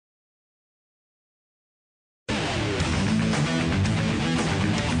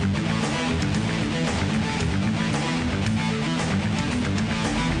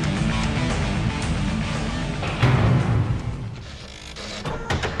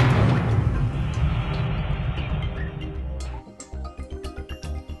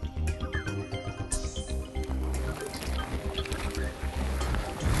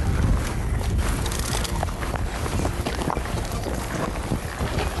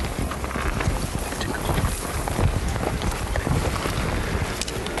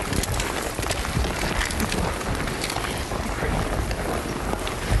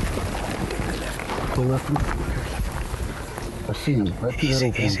left him. I see him right through that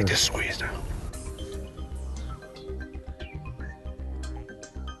opening. Easy, just squeeze down.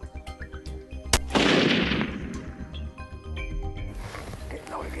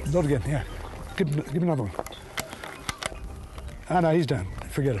 Load again, yeah. Give me another one. Ah, no, he's down.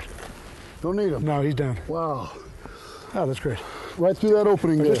 Forget it. Don't need him. No, he's down. Wow. Oh, that's great. Right through that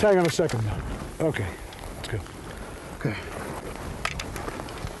opening there. Just hang on a second. Okay, let's go. Okay.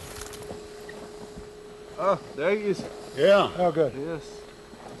 Oh, there he is. Yeah. Oh, good. Yes.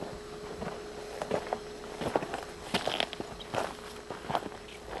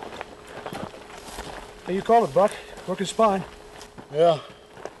 Hey, you call it, Buck. Work his spine. Yeah.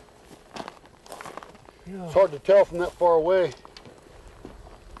 It's hard to tell from that far away.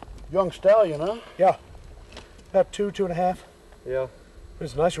 Young stallion, huh? Yeah. About 2.5. Yeah. But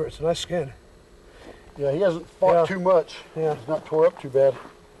it's nice. It's a nice skin. Yeah, he hasn't fought too much. Yeah. He's not tore up too bad.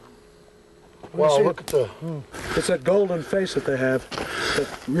 Wow, look at the... It's that golden face that they have that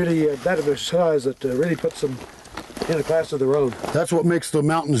really, that of their size, that really puts them in a class of their own. That's what makes the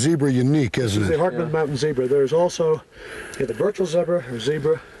mountain zebra unique, isn't This it? is the Hartman Mountain zebra. There's also the Birchall zebra, or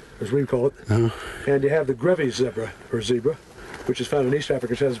zebra, as we call it, and you have the Grevy zebra, or zebra, which is found in East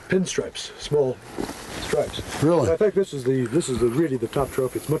Africa. It has pinstripes, small stripes. Really? And I think this is really the top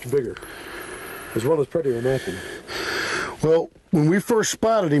trophy. It's much bigger, as well as prettier and active. Well, when we first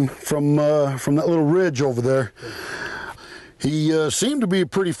spotted him from that little ridge over there, he seemed to be a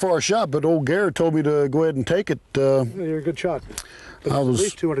pretty far shot, but old Garrett told me to go ahead and take it. You're a good shot. But at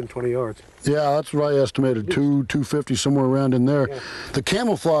least 220 yards. Yeah, that's what I estimated, 250, somewhere around in there. Yeah. The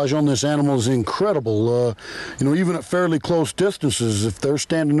camouflage on this animal is incredible. You know, even at fairly close distances, if they're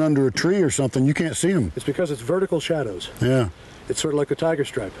standing under a tree or something, you can't see them. It's because it's vertical shadows. Yeah. It's sort of like the tiger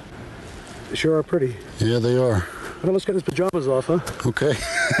stripe. They sure are pretty. Yeah, they are. Well, let's get his pajamas off, huh? Okay.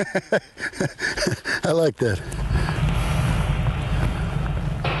 I like that.